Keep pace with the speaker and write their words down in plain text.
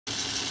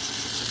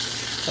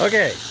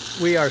Okay,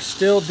 we are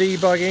still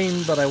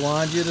debugging, but I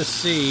wanted you to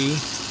see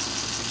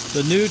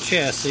the new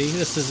chassis.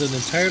 This is an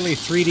entirely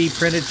 3D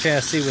printed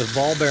chassis with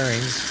ball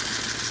bearings.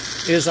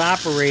 Is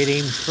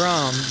operating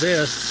from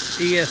this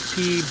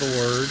ESP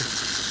board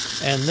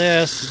and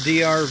this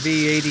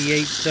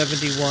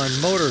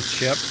DRV8871 motor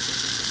chip,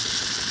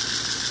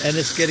 and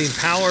it's getting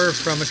power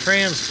from a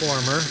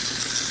transformer.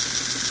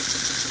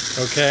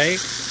 Okay,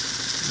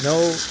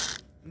 no,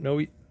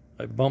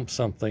 I bumped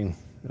something.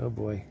 Oh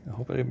boy, I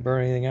hope I didn't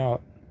burn anything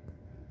out.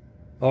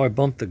 Oh, I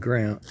bumped the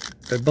ground.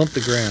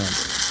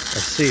 I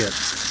see it.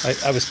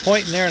 I was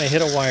pointing there and I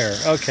hit a wire.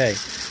 Okay,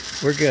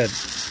 we're good.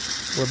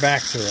 We're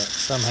back to it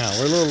somehow.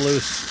 We're a little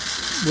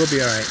loose. We'll be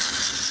all right.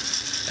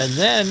 And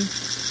then,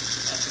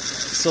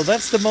 so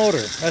that's the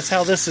motor. That's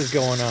how this is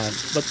going on.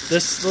 But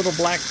this little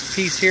black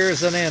piece here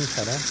is an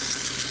antenna.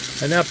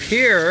 And up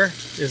here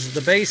is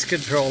the base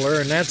controller,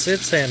 and that's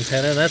its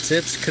antenna, that's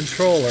its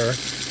controller.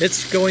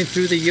 It's going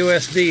through the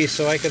USB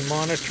so I can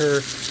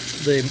monitor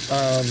the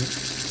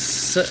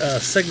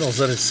signals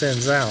that it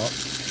sends out.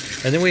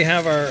 And then we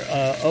have our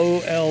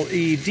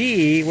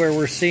OLED, where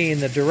we're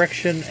seeing the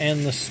direction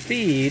and the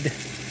speed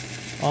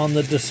on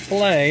the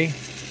display.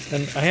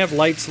 And I have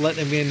lights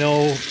letting me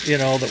know,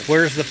 that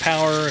where's the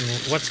power and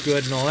what's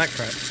good and all that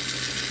crap.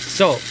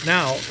 So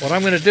now what I'm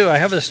going to do, I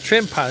have this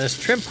trim pot. This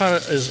trim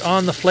pot is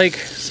on the flake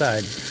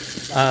side.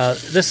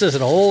 This is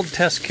an old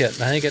test kit,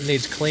 and I think it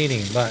needs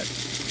cleaning, but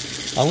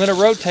I'm going to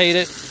rotate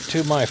it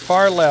to my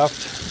far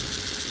left,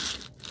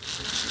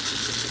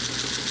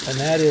 and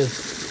that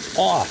is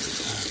off.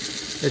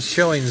 It's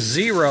showing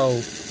 0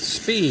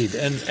 speed,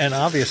 and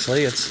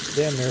obviously it's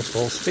damn near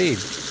full speed.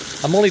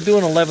 I'm only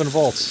doing 11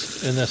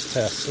 volts in this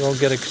test, so don't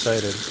get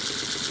excited.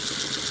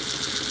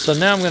 So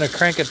now I'm going to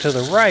crank it to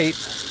the right,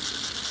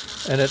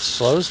 and it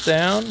slows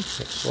down,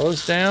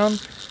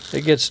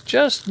 it gets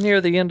just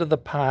near the end of the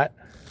pot,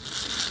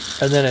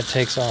 and then it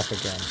takes off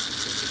again.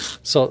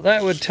 So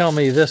that would tell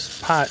me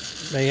this pot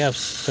may have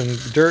some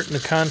dirt in the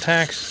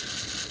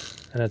contacts,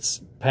 and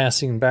it's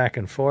passing back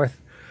and forth,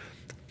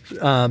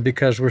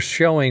 because we're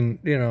showing,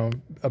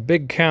 a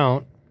big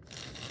count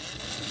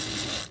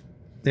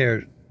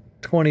there,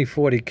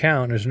 20-40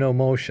 count, there's no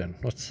motion.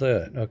 What's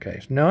that?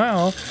 Okay,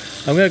 now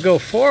I'm going to go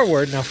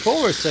forward. Now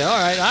forward, say, all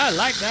right, I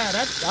like that.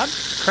 I'm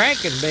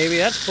cranking, baby.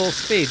 That's full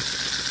speed.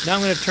 Now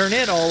I'm going to turn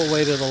it all the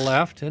way to the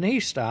left, and he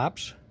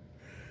stops.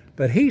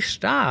 But he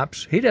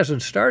stops. He doesn't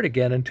start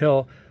again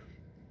until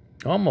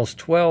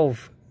almost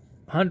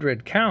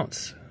 1,200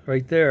 counts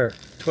right there.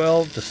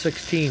 12 to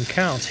 16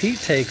 counts. He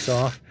takes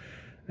off,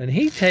 and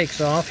he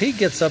takes off. He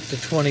gets up to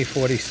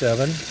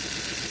 2047.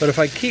 But if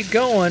I keep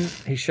going,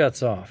 he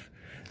shuts off.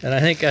 And I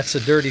think that's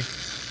a dirty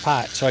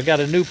pot. So I got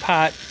a new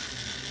pot.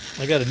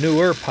 I got a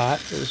newer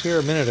pot. It was here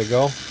a minute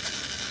ago.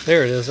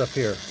 There it is up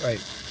here. Right.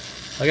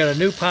 I got a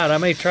new pot. I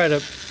may try to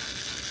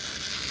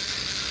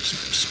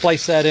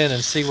splice that in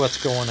and see what's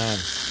going on.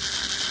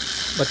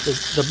 But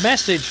the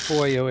message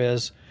for you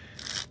is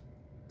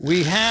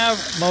we have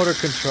motor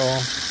control.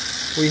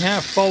 We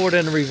have forward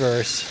and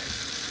reverse.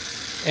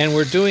 And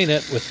we're doing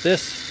it with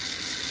this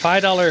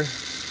 $5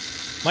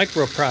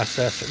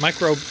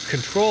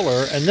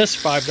 microcontroller, and this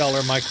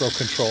 $5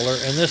 microcontroller,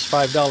 and this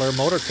 $5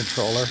 motor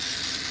controller,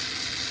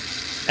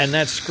 and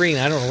that screen,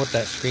 I don't know what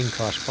that screen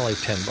costs, probably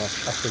 $10,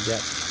 I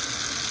forget.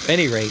 At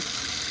any rate,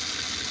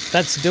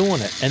 that's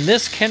doing it. And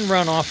this can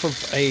run off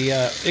of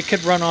it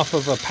could run off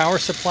of a power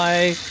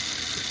supply,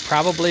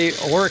 probably,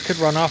 or it could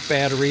run off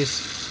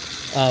batteries.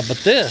 But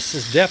this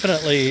is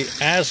definitely,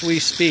 as we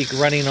speak,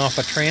 running off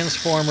a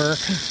transformer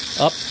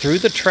up through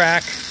the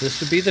track. This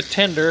would be the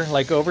tender,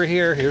 like over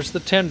here. Here's the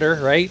tender,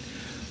 right?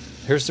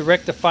 Here's the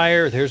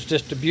rectifier. There's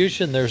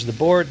distribution. There's the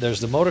board. There's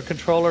the motor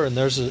controller. And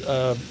there's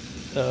a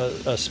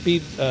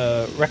speed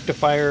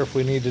rectifier if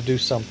we need to do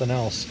something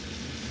else.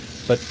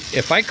 But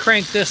if I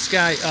crank this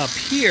guy up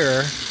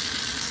here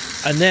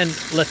and then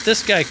let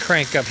this guy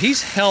crank up,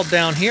 he's held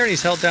down here and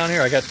he's held down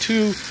here. I got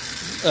two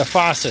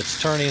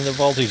faucets turning the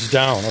voltage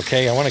down.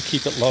 Okay, I want to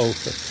keep it low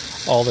for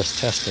all this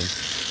testing.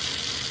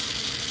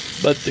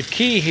 But the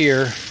key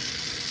here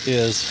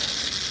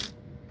is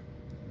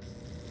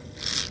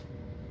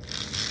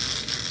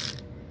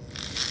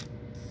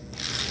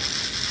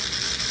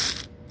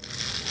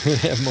we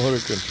have motor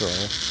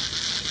control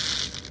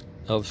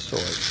of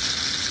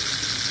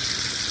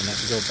sorts, and I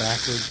can go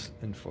backwards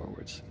and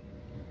forwards.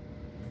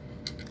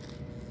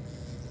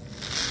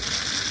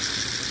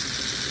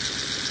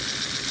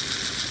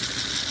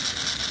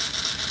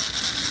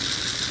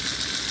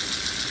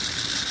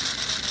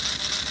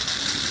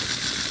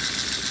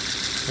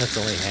 That's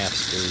only half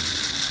speed.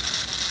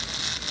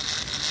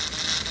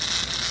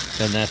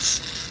 And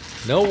that's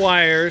no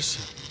wires.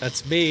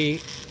 That's me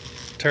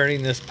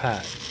turning this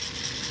pot.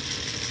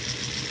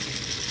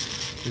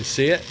 You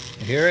see it?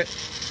 You hear it?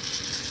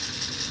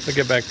 I'll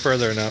get back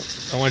further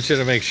enough. I want you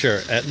to make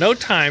sure. At no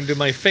time do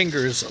my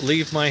fingers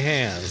leave my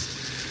hands.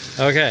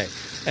 Okay.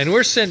 And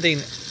we're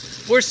sending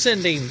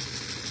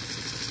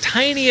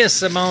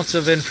tiniest amounts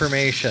of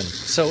information.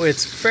 So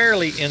it's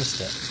fairly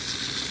instant.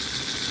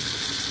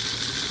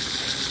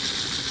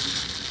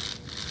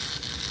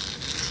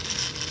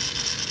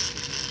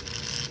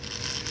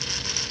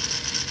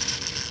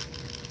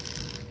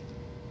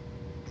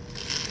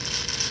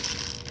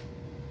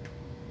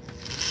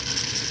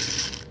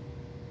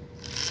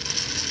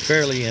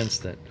 fairly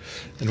instant.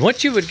 And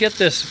once you would get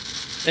this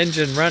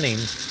engine running,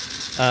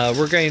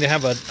 we're going to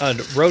have a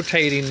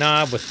rotating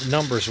knob with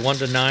numbers 1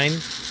 to 9.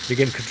 You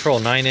can control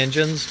 9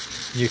 engines.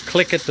 You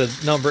click at the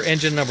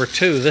engine number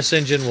 2, this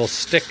engine will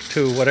stick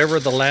to whatever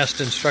the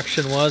last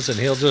instruction was, and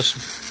he'll just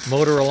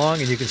motor along,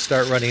 and you can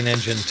start running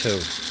engine 2.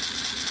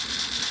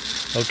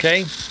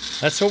 Okay,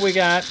 that's what we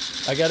got.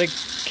 I got to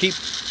keep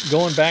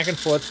going back and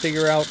forth,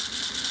 figure out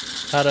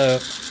how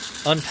to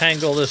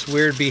untangle this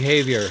weird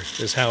behavior,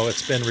 is how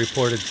it's been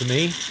reported to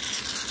me.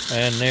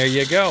 And there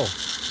you go.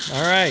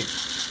 All right,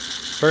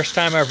 first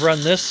time I've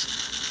run this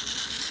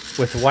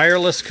with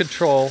wireless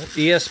control,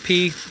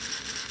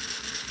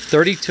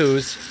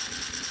 ESP32s,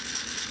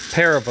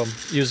 pair of them,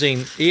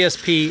 using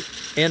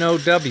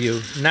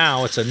ESPNOW.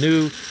 Now it's a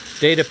new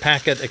data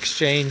packet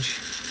exchange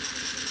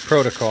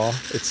protocol.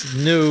 It's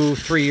new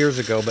 3 years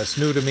ago, but it's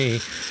new to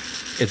me.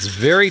 It's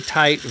very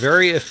tight,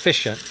 very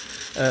efficient,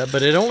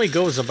 but it only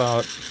goes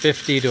about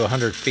 50 to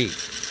 100 feet.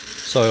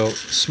 So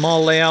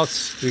small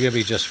layouts, you're going to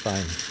be just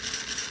fine.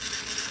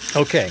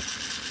 Okay,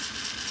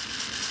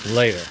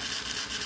 later.